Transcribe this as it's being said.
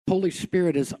Holy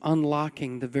Spirit is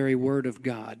unlocking the very Word of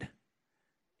God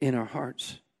in our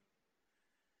hearts.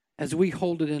 As we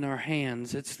hold it in our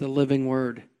hands, it's the living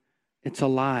Word. It's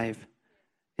alive.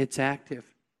 It's active.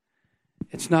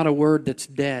 It's not a word that's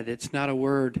dead. It's not a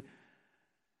word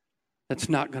that's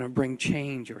not going to bring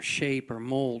change or shape or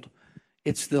mold.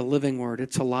 It's the living Word.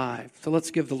 It's alive. So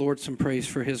let's give the Lord some praise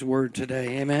for His Word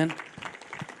today. Amen.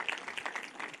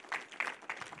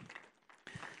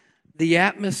 The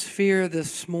atmosphere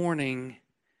this morning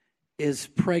is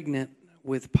pregnant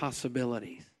with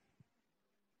possibilities.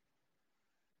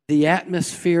 The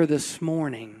atmosphere this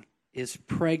morning is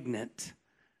pregnant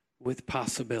with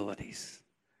possibilities.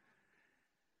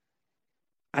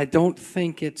 I don't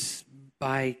think it's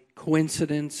by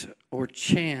coincidence or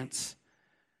chance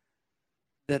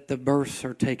that the births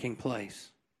are taking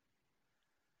place.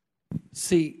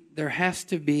 See, there has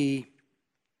to be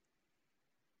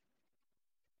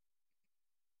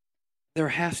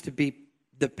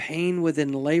the pain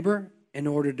within labor in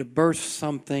order to birth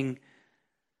something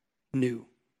new.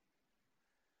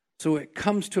 So it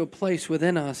comes to a place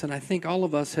within us, and I think all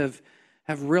of us have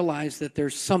realized that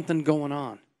there's something going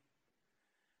on.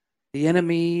 The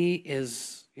enemy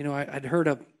is, I'd heard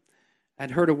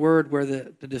a word where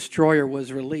the destroyer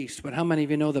was released, but how many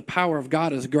of you know the power of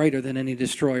God is greater than any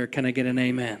destroyer? Can I get an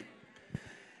amen?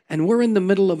 And we're in the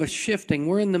middle of a shifting.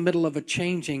 We're in the middle of a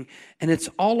changing, and it's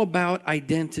all about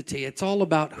identity. It's all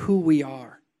about who we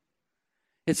are.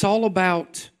 It's all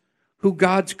about who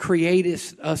God's created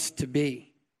us to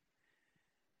be.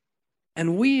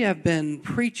 And we have been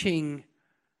preaching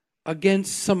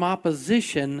against some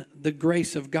opposition, the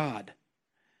grace of God.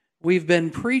 We've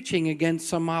been preaching against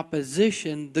some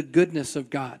opposition, the goodness of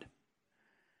God.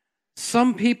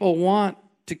 Some people want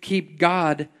to keep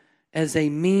God as a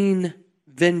mean,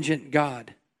 vengeant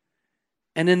God.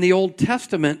 And in the Old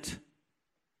Testament,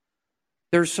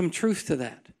 there's some truth to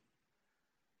that.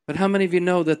 But how many of you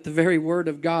know that the very Word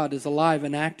of God is alive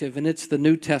and active, and it's the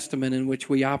New Testament in which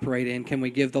we operate in? Can we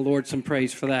give the Lord some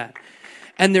praise for that?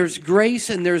 And there's grace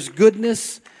and there's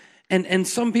goodness. And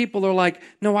some people are like,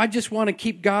 no, I just want to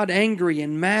keep God angry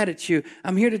and mad at you.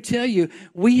 I'm here to tell you,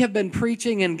 we have been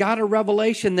preaching and got a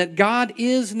revelation that God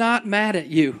is not mad at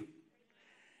you.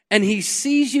 And He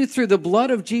sees you through the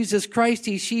blood of Jesus Christ.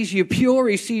 He sees you pure.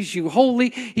 He sees you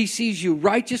holy. He sees you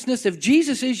righteousness. If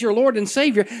Jesus is your Lord and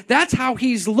Savior, that's how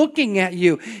He's looking at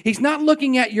you. He's not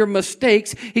looking at your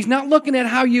mistakes. He's not looking at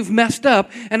how you've messed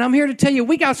up. And I'm here to tell you,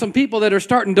 we got some people that are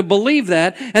starting to believe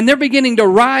that, and they're beginning to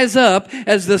rise up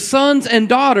as the sons and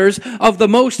daughters of the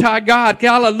Most High God.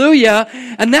 Hallelujah.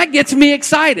 And that gets me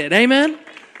excited. Amen.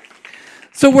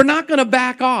 So we're not going to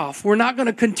back off. We're not going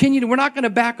to continue. We're not going to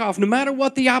back off no matter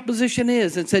what the opposition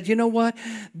is, and said, you know what?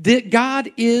 God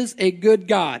is a good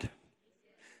God.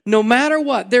 No matter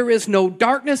what, there is no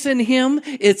darkness in Him.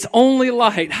 It's only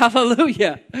light.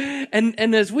 Hallelujah.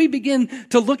 And as we begin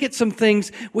to look at some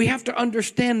things, we have to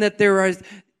understand that there is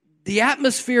the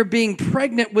atmosphere being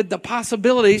pregnant with the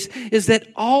possibilities is that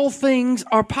all things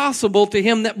are possible to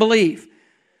him that believe.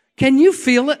 Can you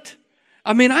feel it?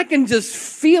 I mean, I can just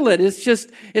feel it.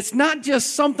 It's not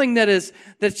just something that's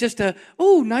just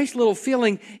nice little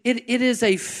feeling. It is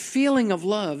a feeling of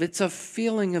love. It's a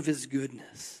feeling of His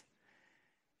goodness.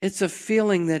 It's a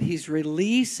feeling that He's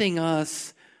releasing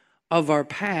us of our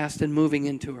past and moving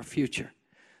into our future.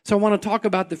 So I want to talk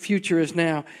about the future is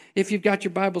now. If you've got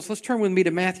your Bibles, let's turn with me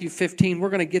to Matthew 15. We're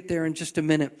going to get there in just a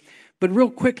minute. But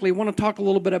real quickly, I want to talk a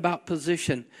little bit about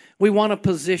position. We want a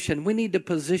position. We need to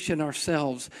position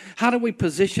ourselves. How do we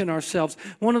position ourselves?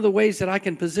 One of the ways that I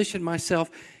can position myself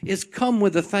is come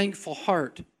with a thankful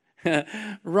heart.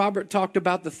 Robert talked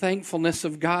about the thankfulness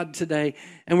of God today,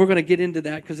 and we're going to get into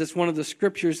that because it's one of the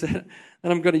scriptures that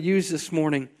I'm going to use this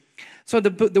morning. So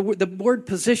the word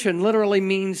position literally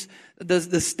means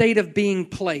the state of being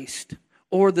placed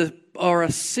or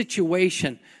a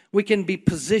situation. We can be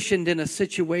positioned in a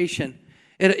situation.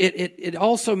 It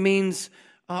also means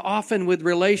often with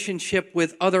relationship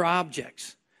with other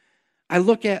objects. I'm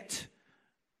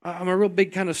a real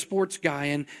big kind of sports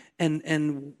guy,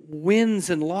 and wins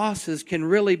and losses can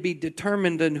really be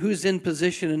determined in who's in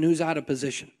position and who's out of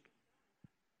position.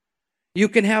 You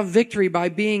can have victory by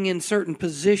being in certain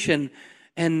position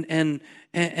and in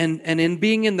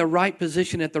being in the right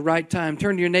position at the right time.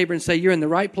 Turn to your neighbor and say, you're in the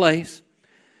right place.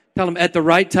 Tell them at the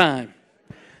right time,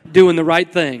 doing the right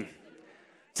thing.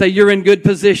 Say you're in good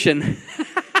position.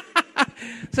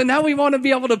 So now we want to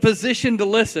be able to position to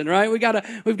listen, right? We've got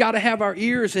to have our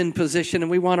ears in position,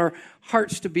 and we want our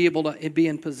hearts to be able to be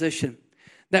in position.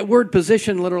 That word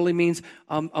position literally means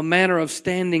a manner of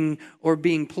standing or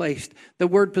being placed. The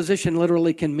word position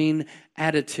literally can mean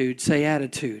attitude. Say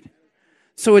attitude.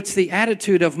 So it's the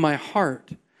attitude of my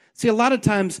heart. See, a lot of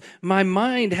times my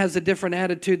mind has a different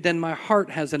attitude than my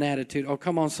heart has an attitude. Oh,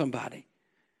 come on, somebody.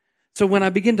 So when I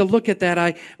begin to look at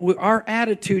that, our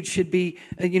attitude should be,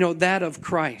 that of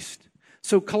Christ.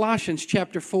 So Colossians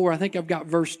chapter 4, I think I've got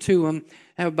verse 2.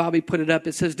 Have Bobby put it up.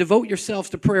 It says, devote yourselves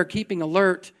to prayer, keeping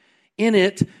alert in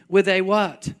it with a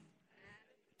what?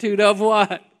 Attitude of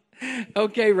what?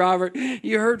 Okay, Robert,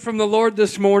 you heard from the Lord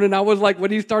this morning. I was like,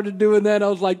 when he started doing that, I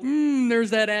was like,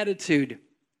 there's that attitude.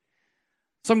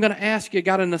 So I'm going to ask you,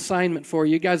 got an assignment for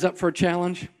you. You guys up for a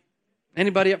challenge?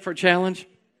 Anybody up for a challenge?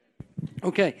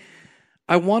 Okay.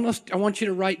 I want you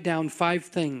to write down 5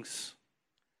 things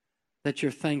that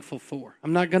you're thankful for.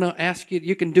 I'm not going to ask you,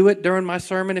 you can do it during my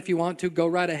sermon if you want to, go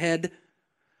right ahead.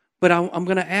 But I'm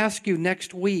going to ask you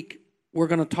next week, we're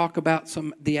going to talk about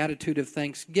the attitude of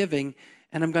thanksgiving,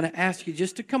 and I'm going to ask you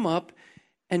just to come up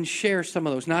and share some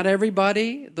of those. Not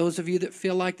everybody, those of you that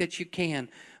feel like that you can,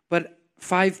 but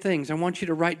 5 things. I want you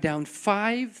to write down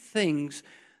 5 things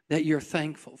that you're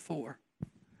thankful for.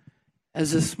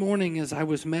 As this morning, as I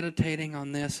was meditating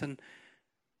on this, and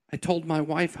I told my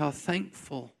wife how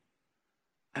thankful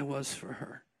I was for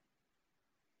her.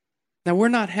 Now, we're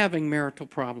not having marital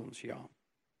problems, y'all.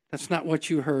 That's not what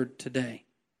you heard today.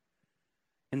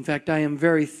 In fact, I am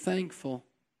very thankful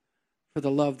for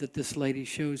the love that this lady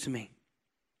shows me.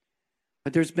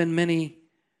 But there's been many,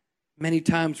 many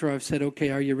times where I've said, okay,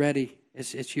 are you ready?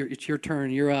 It's your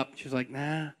turn. You're up. She's like,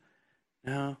 nah,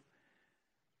 no.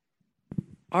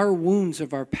 Our wounds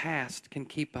of our past can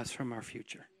keep us from our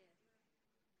future.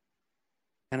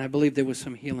 And I believe there was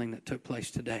some healing that took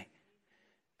place today.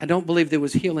 I don't believe there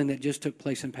was healing that just took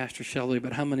place in Pastor Shelley,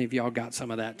 but how many of y'all got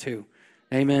some of that too?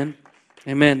 Amen?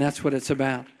 Amen. That's what it's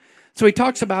about. So he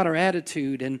talks about our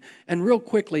attitude, and real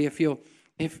quickly,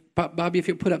 Bobby, if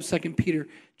you'll put up 2 Peter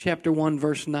chapter 1,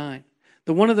 verse 9.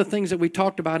 One of the things that we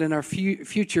talked about in our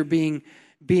future being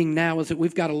now is that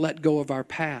we've got to let go of our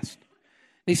past.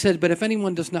 He said, but if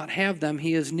anyone does not have them,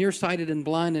 he is nearsighted and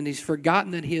blind, and he's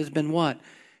forgotten that he has been what?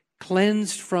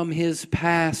 Cleansed from his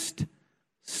past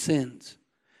sins.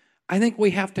 I think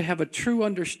we have to have a true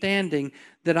understanding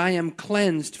that I am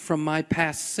cleansed from my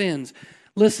past sins.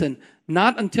 Listen,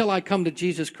 not until I come to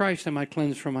Jesus Christ am I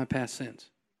cleansed from my past sins.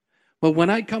 But when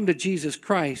I come to Jesus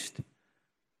Christ,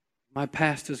 my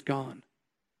past is gone.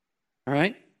 All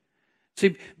right?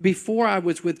 See, before I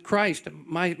was with Christ,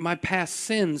 my past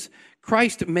sins,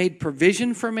 Christ made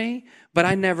provision for me, but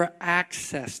I never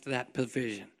accessed that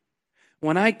provision.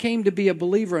 When I came to be a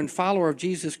believer and follower of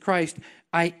Jesus Christ,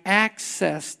 I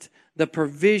accessed the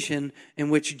provision in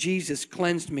which Jesus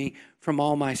cleansed me from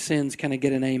all my sins. Can I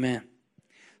get an amen?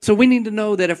 So we need to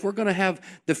know that if we're going to have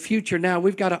the future now,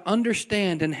 we've got to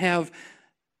understand and have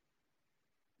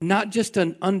not just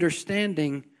an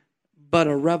understanding, but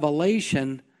a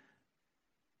revelation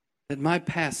that my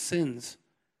past sins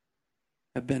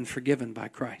have been forgiven by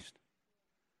Christ.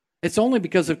 It's only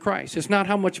because of Christ. It's not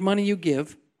how much money you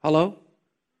give. Hello?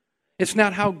 It's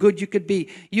not how good you could be.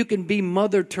 You can be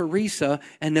Mother Teresa,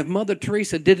 and if Mother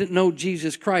Teresa didn't know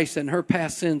Jesus Christ, then her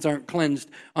past sins aren't cleansed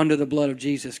under the blood of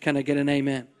Jesus. Can I get an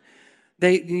amen?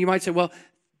 You might say, well,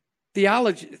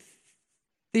 theoretically,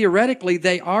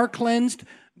 they are cleansed,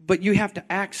 but you have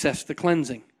to access the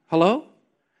cleansing. Hello?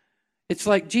 It's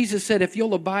like Jesus said, if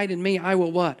you'll abide in me, I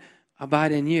will what?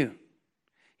 Abide in you.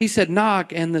 He said,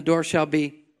 knock and the door shall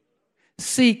be.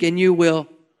 Seek and you will.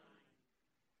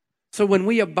 So when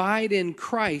we abide in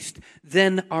Christ,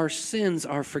 then our sins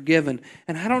are forgiven.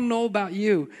 And I don't know about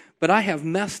you, but I have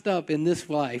messed up in this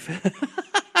life.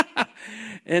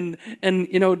 and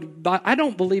I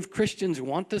don't believe Christians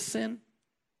want to sin.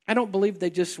 I don't believe they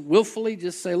just willfully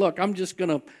just say, look, I'm just going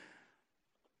to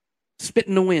spit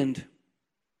in the wind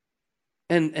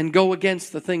and go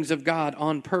against the things of God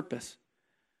on purpose.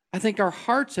 I think our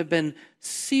hearts have been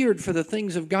seared for the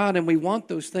things of God, and we want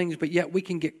those things, but yet we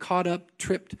can get caught up,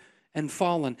 tripped, and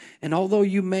fallen. And although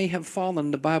you may have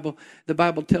fallen, the Bible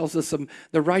tells us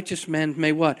the righteous man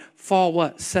may what? Fall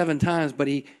what? 7 times, but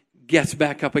he gets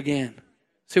back up again.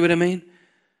 See what I mean?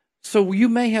 So you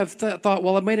may have thought,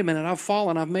 well, wait a minute, I've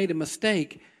fallen, I've made a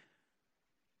mistake.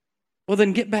 Well,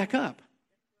 then get back up.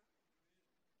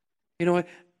 You know what?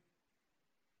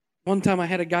 One time I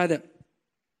had a guy that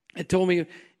had told me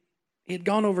he had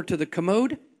gone over to the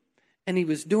commode and he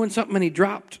was doing something and he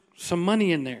dropped some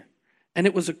money in there. And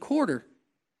it was a quarter.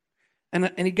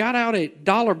 And he got out a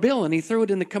dollar bill and he threw it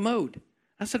in the commode.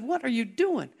 I said, what are you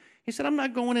doing? He said, I'm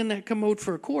not going in that commode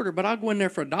for a quarter, but I'll go in there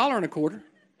for $1.25.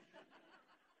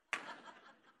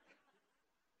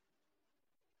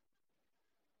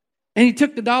 And he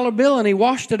took the dollar bill and he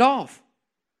washed it off.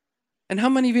 And how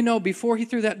many of you know before he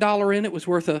threw that dollar in, it was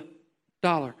worth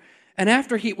 $1? And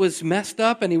after he was messed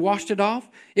up and he washed it off,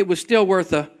 it was still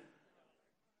worth oh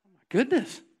my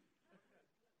goodness.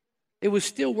 It was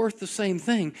still worth the same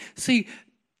thing. See,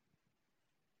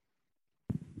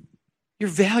 you're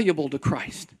valuable to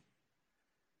Christ.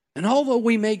 And although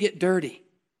we may get dirty,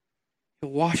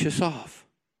 He'll wash us off.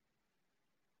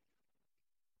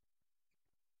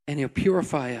 And He'll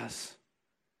purify us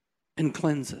and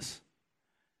cleanse us.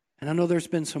 And I know there's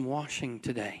been some washing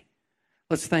today.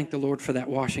 Let's thank the Lord for that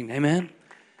washing. Amen?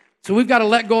 So we've got to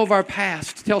let go of our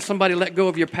past. Tell somebody, let go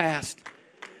of your past.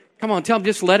 Come on, tell them,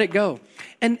 just let it go.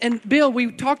 And Bill,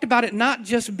 we talked about it not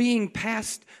just being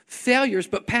past failures,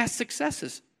 but past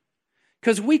successes.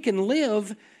 Because we can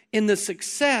live in the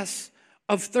success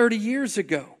of 30 years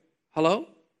ago. Hello?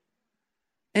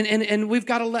 And we've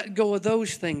got to let go of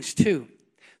those things too.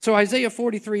 So Isaiah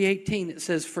 43:18, it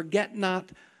says, forget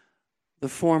not the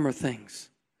former things.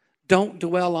 Don't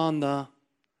dwell on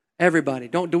everybody,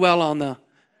 don't dwell on the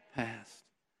past.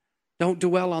 Don't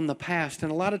dwell on the past.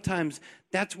 And a lot of times,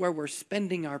 that's where we're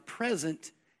spending our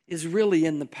present is really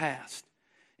in the past.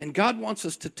 And God wants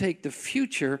us to take the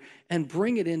future and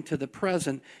bring it into the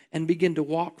present and begin to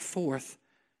walk forth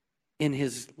in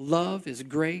His love, His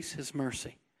grace, His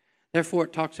mercy. Therefore,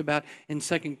 it talks about in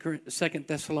 2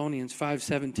 Thessalonians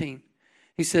 5:17.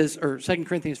 He says, or 2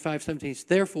 Corinthians 5:17,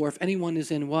 therefore, if anyone is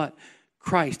in what?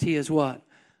 Christ, he is what?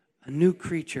 A new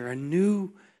creature, a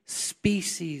new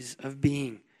species of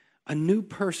being, a new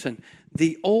person.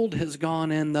 The old has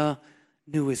gone and the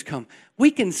new has come.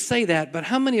 We can say that, but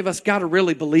how many of us got to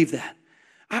really believe that?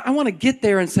 I want to get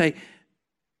there and say,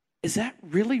 is that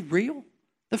really real?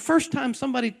 The first time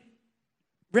somebody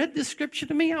read this scripture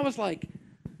to me, I was like,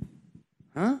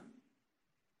 huh?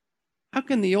 How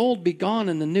can the old be gone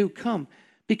and the new come?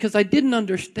 Because I didn't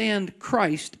understand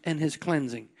Christ and His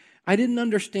cleansing. I didn't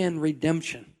understand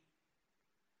redemption.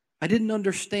 I didn't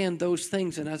understand those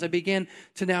things. And as I began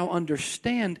to now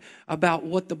understand about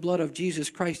what the blood of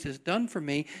Jesus Christ has done for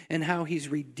me and how He's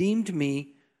redeemed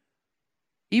me,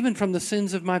 even from the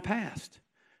sins of my past,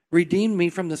 redeemed me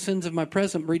from the sins of my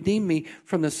present, redeemed me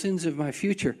from the sins of my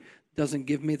future, doesn't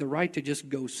give me the right to just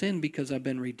go sin because I've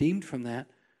been redeemed from that.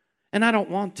 And I don't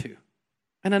want to.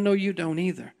 And I know you don't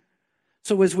either.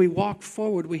 So as we walk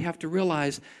forward, we have to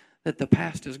realize that the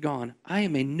past is gone. I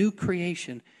am a new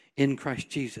creation in Christ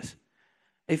Jesus.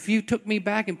 If you took me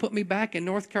back and put me back in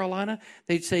North Carolina,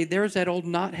 they'd say, there's that old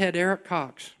knothead Eric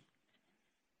Cox.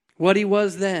 What he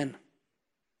was then.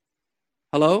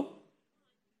 Hello?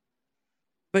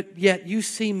 But yet you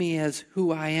see me as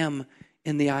who I am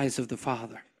in the eyes of the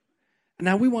Father.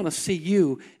 Now we want to see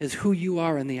you as who you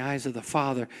are in the eyes of the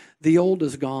Father. The old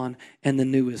is gone and the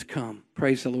new has come.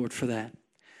 Praise the Lord for that.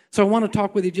 So I want to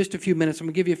talk with you just a few minutes. I'm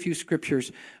going to give you a few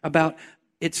scriptures about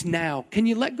it's now. Can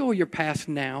you let go of your past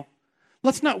now?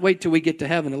 Let's not wait till we get to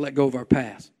heaven to let go of our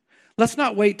past. Let's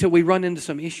not wait till we run into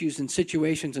some issues and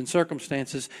situations and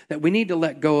circumstances that we need to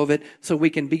let go of it so we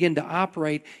can begin to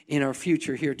operate in our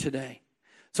future here today.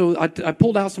 So I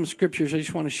pulled out some scriptures I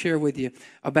just want to share with you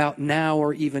about now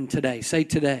or even today. Say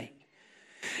today.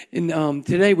 And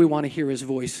today we want to hear His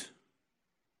voice.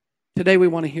 Today we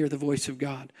want to hear the voice of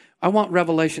God. I want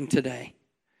revelation today.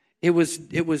 It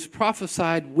was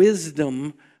prophesied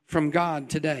wisdom from God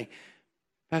today.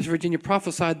 Pastor Virginia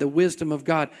prophesied the wisdom of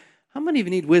God. How many of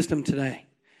you need wisdom today?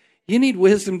 You need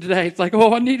wisdom today. It's like,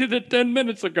 oh, I needed it 10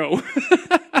 minutes ago.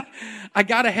 I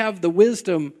got to have the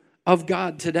wisdom of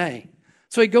God today.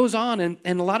 So he goes on,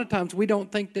 and a lot of times we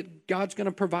don't think that God's going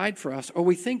to provide for us, or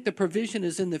we think the provision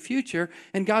is in the future,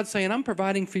 and God's saying, I'm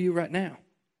providing for you right now.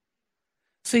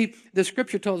 See, the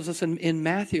scripture tells us in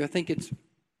Matthew, I think it's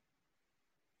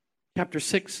chapter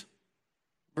 6,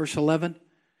 verse 11,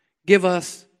 give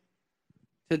us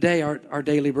today our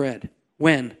daily bread.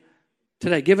 When?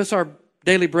 Today. Give us our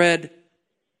daily bread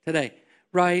today.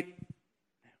 Right?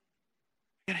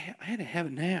 I had to have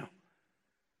it now.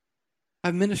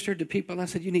 I've ministered to people and I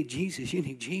said, you need Jesus, you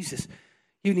need Jesus,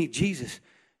 you need Jesus.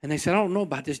 And they said, I don't know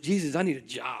about this Jesus, I need a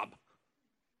job.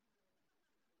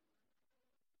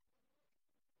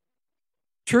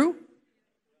 True?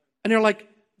 And they're like,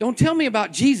 don't tell me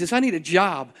about Jesus, I need a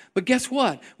job. But guess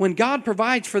what? When God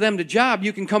provides for them the job,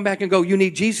 you can come back and go, you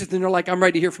need Jesus. And they're like, I'm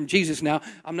ready to hear from Jesus now.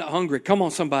 I'm not hungry. Come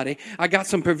on, somebody. I got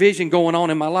some provision going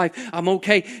on in my life. I'm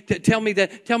okay. Tell me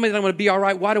that I'm going to be all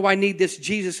right. Why do I need this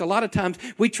Jesus? A lot of times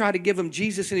we try to give him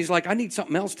Jesus and he's like, I need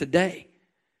something else today.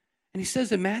 And he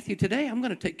says in Matthew, today I'm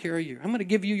going to take care of you. I'm going to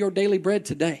give you your daily bread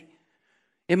today.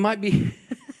 It might be,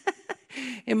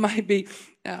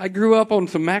 I grew up on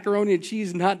some macaroni and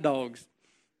cheese and hot dogs.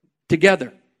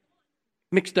 together,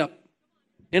 mixed up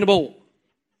in a bowl.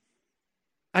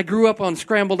 I grew up on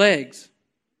scrambled eggs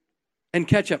and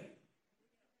ketchup.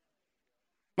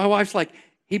 My wife's like,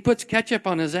 he puts ketchup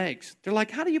on his eggs. They're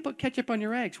like, how do you put ketchup on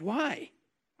your eggs? Why?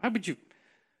 Why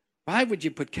would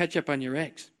you put ketchup on your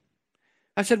eggs?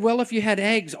 I said, well, if you had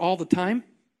eggs all the time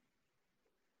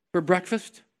for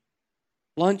breakfast,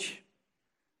 lunch,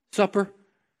 supper,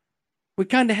 we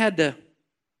kind of had to,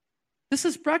 this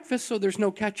is breakfast, so there's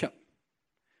no ketchup.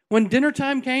 When dinner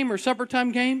time came or supper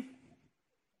time came,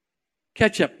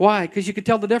 ketchup. Why? Because you could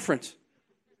tell the difference.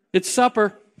 It's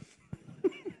supper.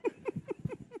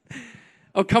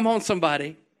 Oh, come on,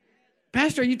 somebody.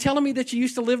 Pastor, are you telling me that you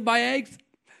used to live by eggs?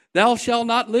 Thou shalt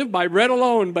not live by bread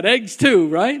alone, but eggs too,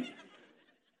 right?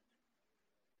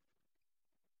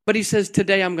 But he says,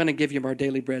 today I'm going to give you our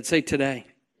daily bread. Say today.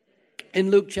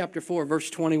 In Luke chapter 4, verse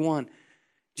 21,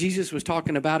 Jesus was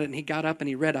talking about it, and he got up and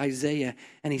he read Isaiah,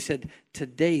 and he said,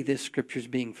 today this scripture is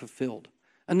being fulfilled.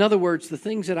 In other words, the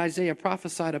things that Isaiah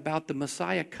prophesied about the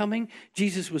Messiah coming,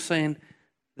 Jesus was saying,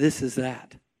 this is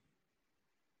that.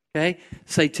 Okay?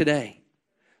 Say today.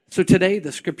 So today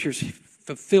the scripture's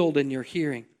fulfilled in your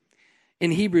hearing.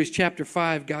 In Hebrews chapter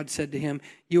 5, God said to him,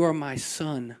 you are my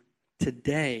son.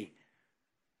 Today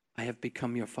I have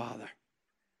become your father.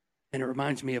 And it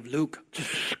reminds me of Luke.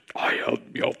 I am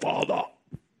your father.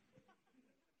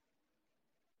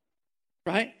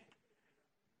 Right?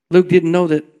 Luke didn't know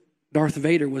that Darth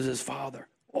Vader was his father.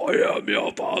 I am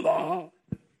your father.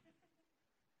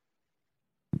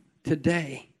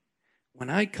 Today, when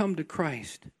I come to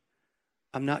Christ,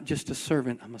 I'm not just a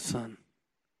servant, I'm a son.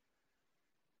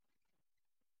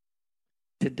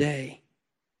 Today,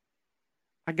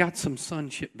 I got some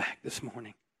sonship back this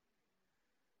morning.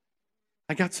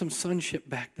 I got some sonship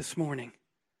back this morning.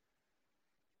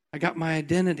 I got my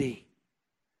identity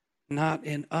not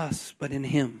in us, but in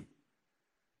Him.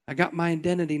 I got my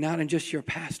identity not in just your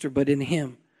pastor, but in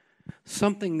Him.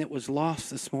 Something that was lost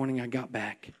this morning, I got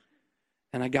back.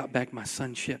 And I got back my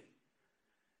sonship.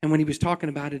 And when he was talking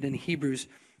about it in Hebrews,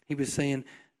 he was saying,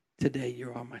 today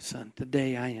you are my son.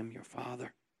 Today I am your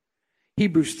father.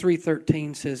 Hebrews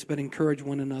 3:13 says, but encourage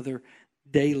one another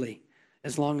daily,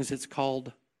 as long as it's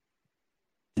called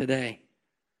today,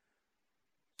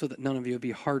 so that none of you will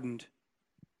be hardened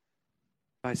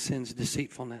by sin's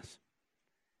deceitfulness.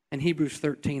 And Hebrews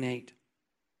 13:8,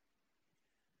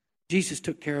 Jesus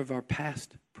took care of our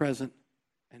past, present,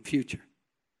 and future.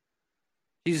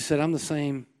 Jesus said, I'm the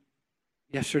same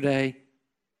yesterday,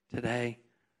 today,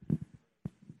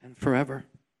 and forever.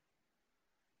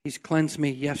 He's cleansed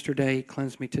me yesterday,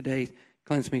 cleansed me today,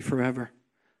 cleansed me forever.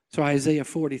 So Isaiah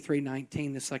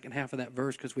 43:19, the second half of that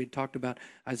verse, because we talked about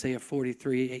Isaiah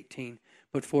 43:18,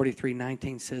 but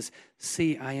 43:19 says,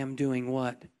 see, I am doing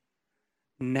what?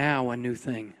 Now a new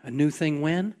thing. A new thing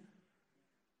when?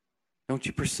 Don't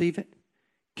you perceive it?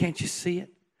 Can't you see it?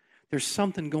 There's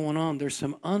something going on. There's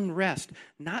some unrest,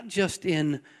 not just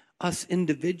in us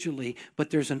individually, but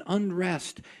there's an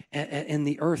unrest in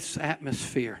the earth's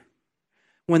atmosphere.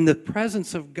 When the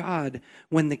presence of God,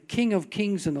 when the King of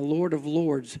Kings and the Lord of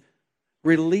Lords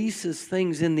releases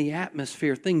things in the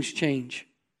atmosphere, things change.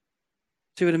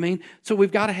 See what I mean? So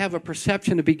we've got to have a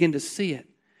perception to begin to see it.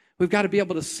 We've got to be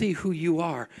able to see who you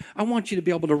are. I want you to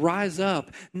be able to rise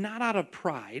up, not out of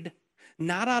pride,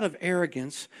 not out of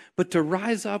arrogance, but to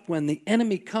rise up when the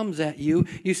enemy comes at you.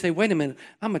 You say, wait a minute,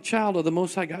 I'm a child of the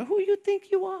Most High God. Who you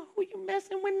think you are? Who you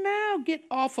messing with now? Get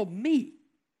off of me.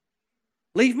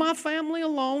 Leave my family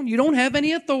alone. You don't have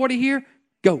any authority here.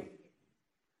 Go.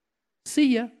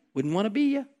 See ya. Wouldn't want to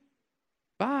be ya.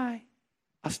 Bye.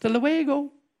 Hasta luego.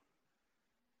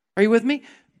 Are you with me?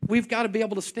 We've got to be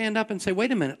able to stand up and say,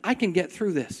 wait a minute, I can get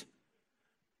through this.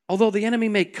 Although the enemy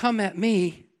may come at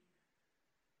me,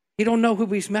 he don't know who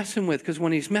he's messing with, because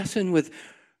when he's messing with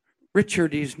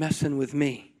Richard, he's messing with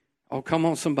me. Oh, come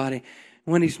on, somebody.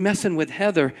 When he's messing with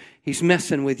Heather, he's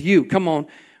messing with you. Come on.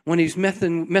 When he's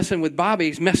messing with Bobby,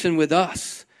 he's messing with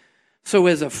us. So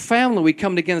as a family, we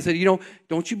come together and say,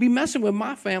 don't you be messing with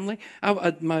my family.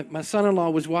 My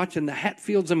son-in-law was watching the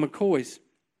Hatfields and McCoys.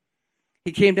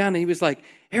 He came down and he was like,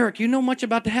 Eric, you know much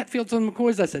about the Hatfields and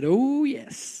McCoys? I said, oh,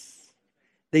 yes.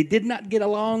 They did not get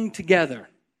along together.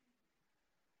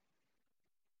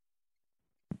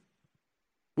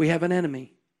 We have an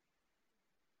enemy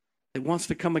that wants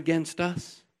to come against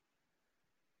us.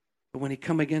 But when he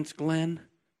comes against Glenn,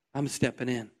 I'm stepping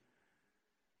in.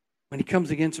 When he comes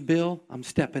against Bill, I'm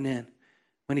stepping in.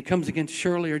 When he comes against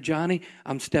Shirley or Johnny,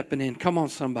 I'm stepping in. Come on,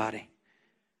 somebody.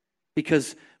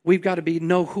 Because we've got to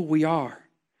know who we are.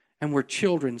 And we're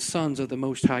children, sons of the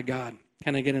Most High God.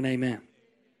 Can I get an amen?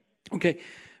 Okay,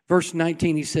 Verse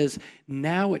 19, he says,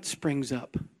 now it springs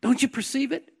up. Don't you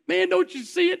perceive it? Man, don't you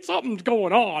see it? Something's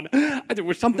going on. There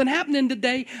was something happening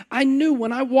today. I knew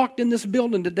when I walked in this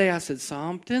building today, I said,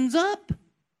 something's up.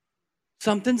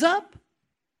 Something's up.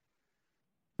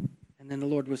 And then the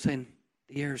Lord was saying,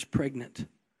 the air is pregnant.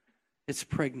 It's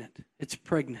pregnant. It's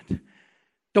pregnant.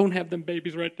 Don't have them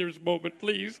babies right there this moment,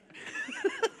 please.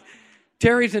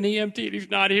 Terry's an EMT and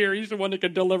he's not here. He's the one that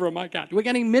can deliver them. I got. We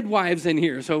got any midwives in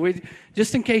here? So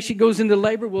just in case she goes into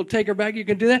labor, we'll take her back. You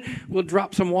can do that. We'll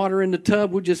drop some water in the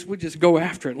tub. We'll just go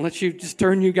after it and let you just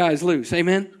turn you guys loose.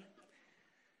 Amen.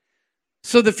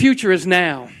 So the future is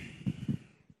now.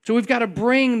 So we've got to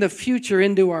bring the future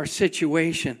into our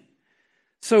situation.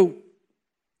 So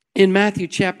in Matthew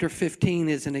chapter 15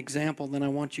 is an example. Then I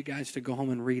want you guys to go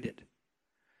home and read it.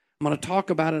 I'm going to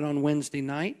talk about it on Wednesday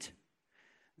night.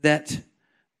 That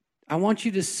I want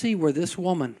you to see where this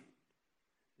woman,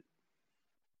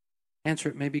 answer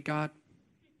it, maybe God.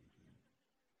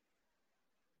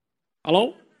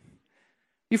 Hello?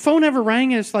 Your phone ever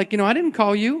rang and it's like, I didn't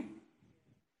call you.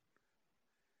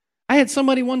 I had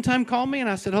somebody one time call me and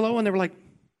I said, hello, and they were like,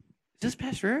 is this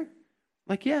Pastor Eric? I'm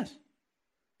like, yes.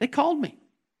 They called me.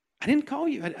 I didn't call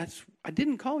you. I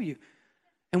didn't call you.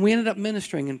 And we ended up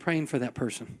ministering and praying for that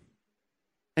person.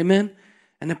 Amen?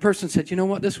 And the person said, you know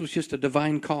what? This was just a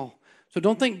divine call. So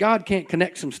don't think God can't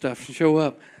connect some stuff and show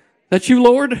up. That's you,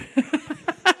 Lord?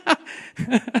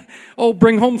 Oh,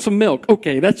 bring home some milk.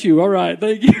 Okay, that's you. All right,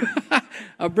 thank you.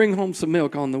 I'll bring home some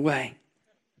milk on the way.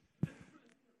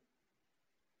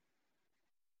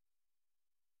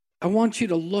 I want you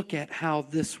to look at how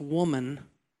this woman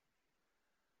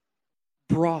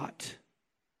brought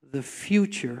the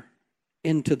future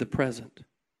into the present.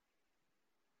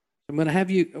 I'm going to have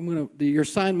you, your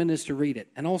assignment is to read it.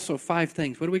 And also 5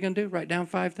 things. What are we going to do? Write down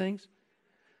 5 things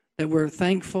that we're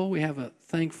thankful. We have a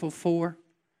thankful for.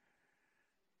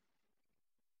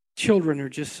 Children are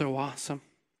just so awesome.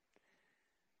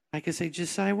 I can say,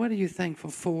 Josiah, what are you thankful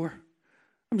for?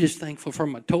 I'm just thankful for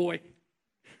my toy.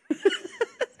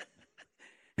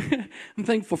 I'm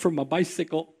thankful for my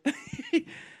bicycle.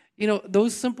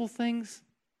 Those simple things,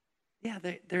 yeah,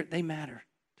 they matter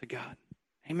to God.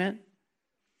 Amen?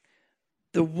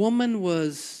 The woman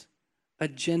was a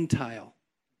Gentile,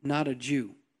 not a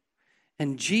Jew.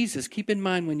 And Jesus, keep in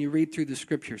mind when you read through the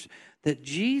scriptures, that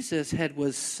Jesus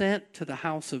was sent to the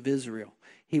house of Israel.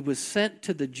 He was sent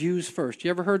to the Jews first. You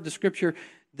ever heard the scripture,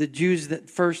 the Jews that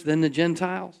first, then the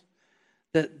Gentiles?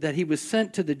 That he was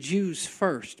sent to the Jews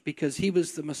first because he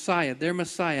was the Messiah, their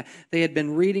Messiah. They had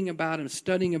been reading about him,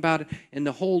 studying about it in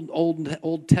the whole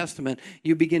Old Testament.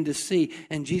 You begin to see,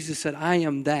 and Jesus said, I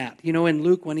am that. In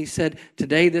Luke when he said,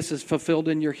 today this is fulfilled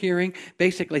in your hearing,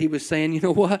 basically he was saying, you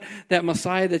know what? That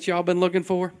Messiah that y'all been looking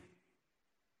for,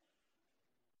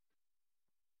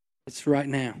 it's right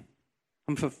now.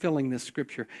 I'm fulfilling this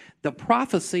scripture. The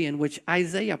prophecy in which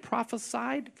Isaiah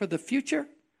prophesied for the future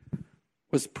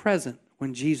was present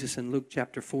when Jesus in Luke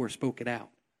chapter 4 spoke it out.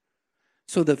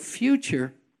 So the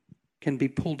future can be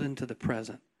pulled into the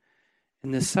present.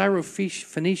 And the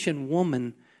Syrophoenician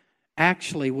woman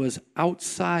actually was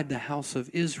outside the house of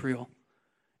Israel,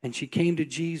 and she came to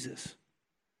Jesus,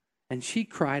 and she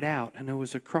cried out, and there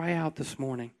was a cry out this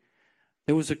morning.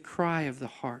 There was a cry of the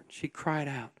heart. She cried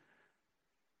out,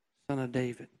 Son of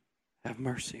David, have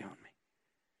mercy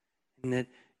on me.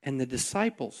 And the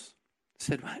disciples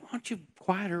said, why don't you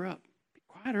quiet her up?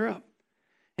 Quiet her up.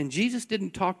 And Jesus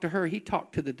didn't talk to her. He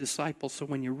talked to the disciples. So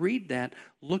when you read that,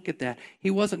 look at that.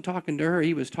 He wasn't talking to her.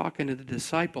 He was talking to the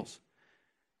disciples.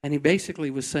 And he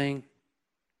basically was saying,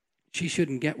 she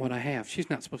shouldn't get what I have. She's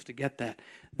not supposed to get that.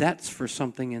 That's for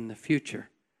something in the future.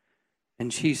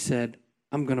 And she said,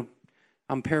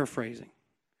 I'm paraphrasing.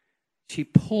 She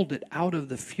pulled it out of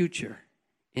the future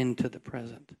into the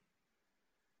present.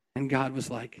 And God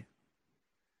was like,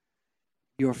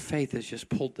 your faith has just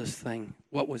pulled this thing.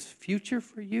 What was future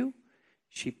for you,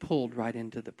 she pulled right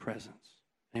into the presence.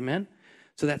 Amen?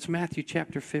 So that's Matthew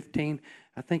chapter 15.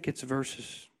 I think it's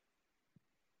verses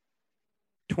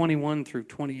 21 through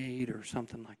 28 or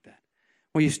something like that.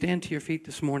 Will you stand to your feet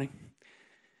this morning?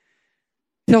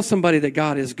 Tell somebody that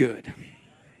God is good.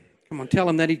 Come on, tell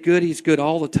him that he's good. He's good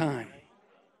all the time.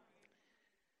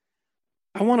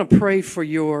 I want to pray for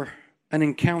an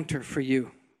encounter for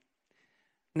you.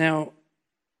 Now,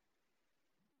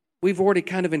 we've already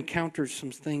kind of encountered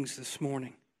some things this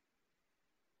morning.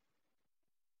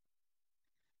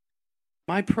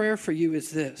 My prayer for you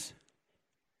is this,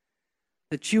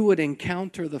 that you would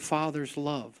encounter the Father's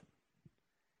love,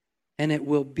 and it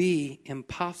will be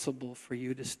impossible for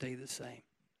you to stay the same.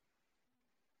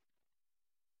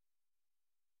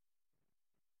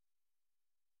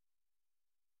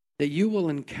 that you will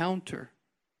encounter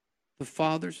the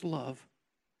Father's love,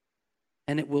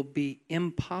 and it will be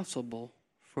impossible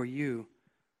for you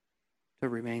to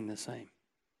remain the same.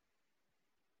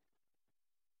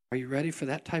 Are you ready for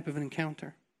that type of an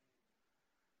encounter?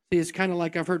 See, it's kind of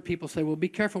like I've heard people say, well, be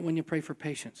careful when you pray for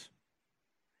patience.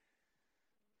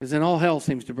 Because then all hell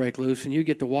seems to break loose and you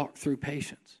get to walk through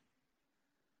patience.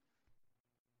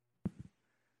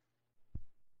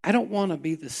 I don't want to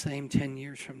be the same 10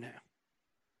 years from now.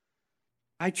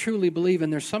 I truly believe,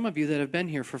 and there's some of you that have been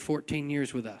here for 14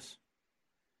 years with us.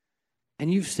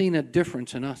 And you've seen a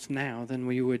difference in us now than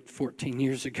we would 14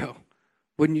 years ago.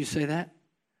 Wouldn't you say that?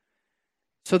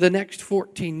 So the next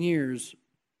 14 years,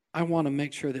 I want to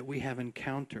make sure that we have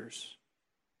encounters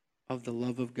of the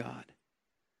love of God.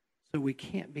 So we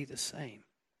can't be the same.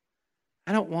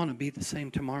 I don't want to be the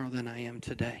same tomorrow than I am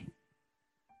today.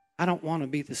 I don't want to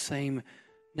be the same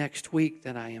next week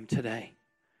than I am today.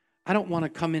 I don't want to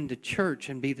come into church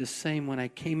and be the same when I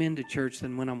came into church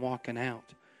than when I'm walking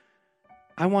out.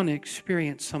 I want to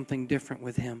experience something different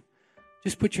with Him.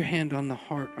 Just put your hand on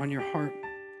your heart.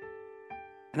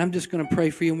 And I'm just going to pray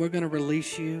for you, and we're going to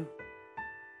release you.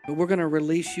 But we're going to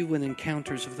release you with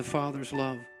encounters of the Father's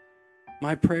love.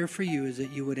 My prayer for you is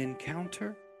that you would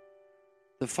encounter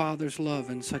the Father's love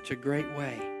in such a great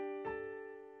way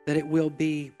that it will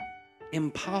be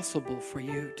impossible for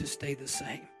you to stay the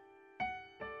same.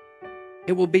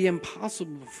 It will be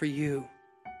impossible for you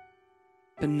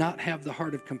to not have the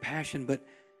heart of compassion, but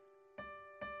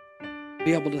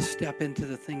be able to step into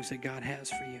the things that God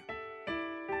has for you.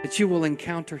 That you will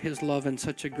encounter His love in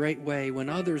such a great way when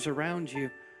others around you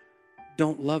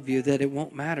don't love you, that it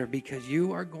won't matter, because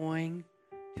you are going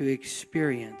to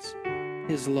experience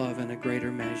His love in a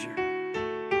greater measure.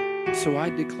 So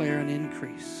I declare an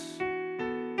increase.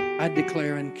 I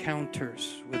declare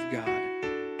encounters with God.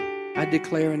 I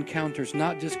declare encounters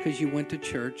not just because you went to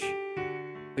church,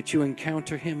 but you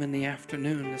encounter Him in the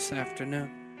afternoon, this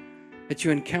afternoon. That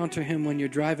you encounter Him when you're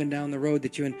driving down the road,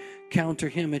 that you encounter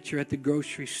Him you're at the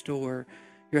grocery store,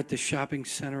 you're at the shopping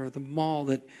center or the mall,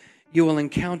 that you will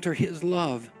encounter His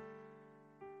love.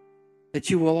 That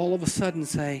you will all of a sudden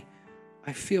say,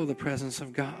 I feel the presence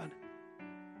of God.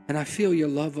 And I feel your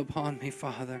love upon me,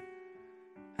 Father.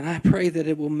 And I pray that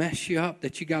it will mess you up,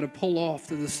 that you got to pull off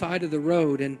to the side of the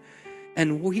road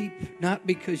and weep, not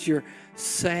because you're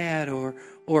sad or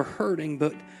hurting,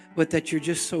 but that you're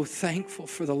just so thankful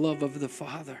for the love of the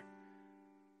Father.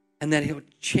 And that He'll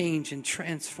change and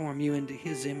transform you into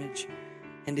His image,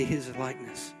 into His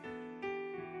likeness.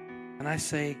 And I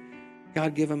say,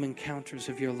 God, give Him encounters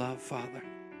of your love, Father.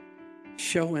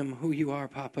 Show Him who you are,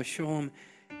 Papa. Show Him,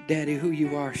 Daddy, who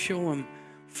you are. Show Him,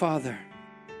 Father,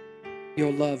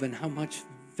 your love and how much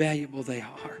valuable they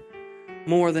are.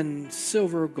 More than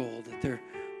silver or gold, that they're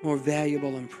more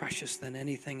valuable and precious than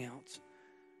anything else.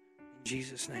 In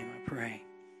Jesus' name I pray.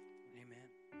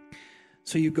 Amen.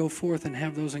 So you go forth and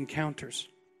have those encounters.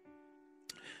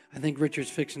 I think Richard's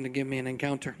fixing to give me an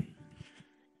encounter.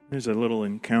 There's a little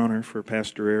encounter for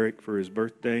Pastor Eric for his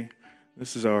birthday.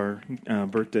 This is our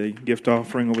birthday gift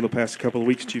offering over the past couple of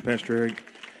weeks to you, Pastor Eric,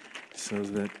 so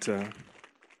that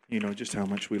you know just how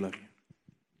much we love you.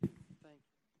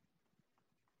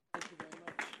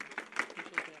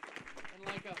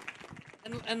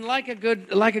 And like a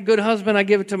good husband, I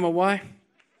give it to my wife.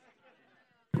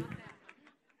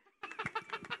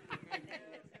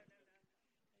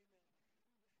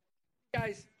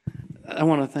 Guys, I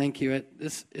want to thank you.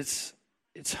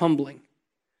 It's humbling.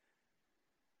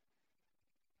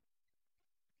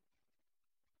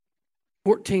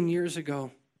 "14 years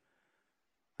ago,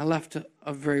 I left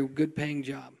a very good paying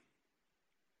job.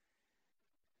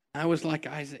 I was like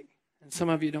Isaac, and some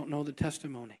of you don't know the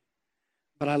testimony.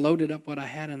 But I loaded up what I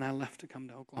had and I left to come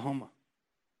to Oklahoma.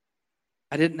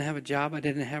 I didn't have a job. I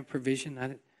didn't have provision.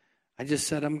 I just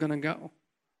said, I'm going to go.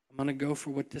 I'm going to go for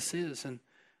what this is. And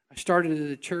I started at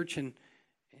a church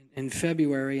in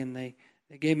February, and they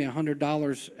gave me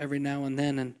 $100 every now and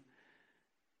then. And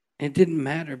it didn't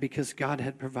matter because God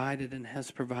had provided and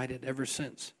has provided ever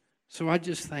since. So I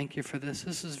just thank you for this.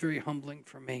 This is very humbling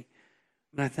for me.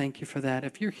 And I thank you for that.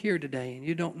 If you're here today and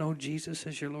you don't know Jesus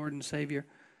as your Lord and Savior,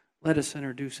 let us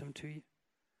introduce Him to you.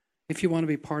 If you want to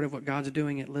be part of what God's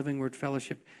doing at Living Word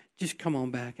Fellowship, just come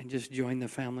on back and just join the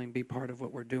family and be part of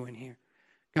what we're doing here.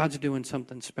 God's doing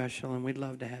something special, and we'd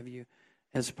love to have you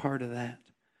as part of that.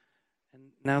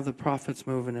 And now the prophet's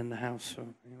moving in the house,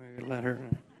 so we let her.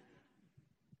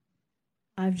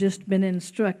 I've just been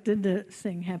instructed to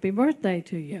sing happy birthday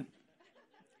to you.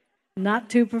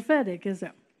 Not too prophetic, is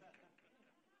it?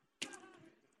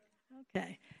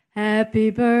 Okay.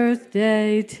 Happy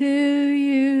birthday to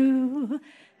you.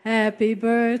 Happy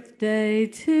birthday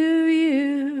to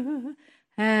you.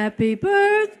 Happy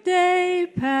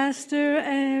birthday, Pastor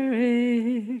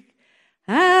Eric.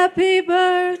 Happy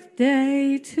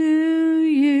birthday to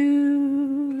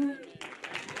you.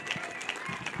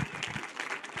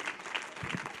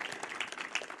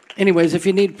 Anyways, if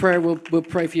you need prayer, we'll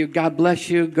pray for you. God bless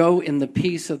you. Go in the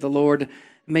peace of the Lord.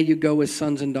 May you go as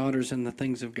sons and daughters in the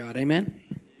things of God. Amen?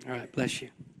 All right, bless you.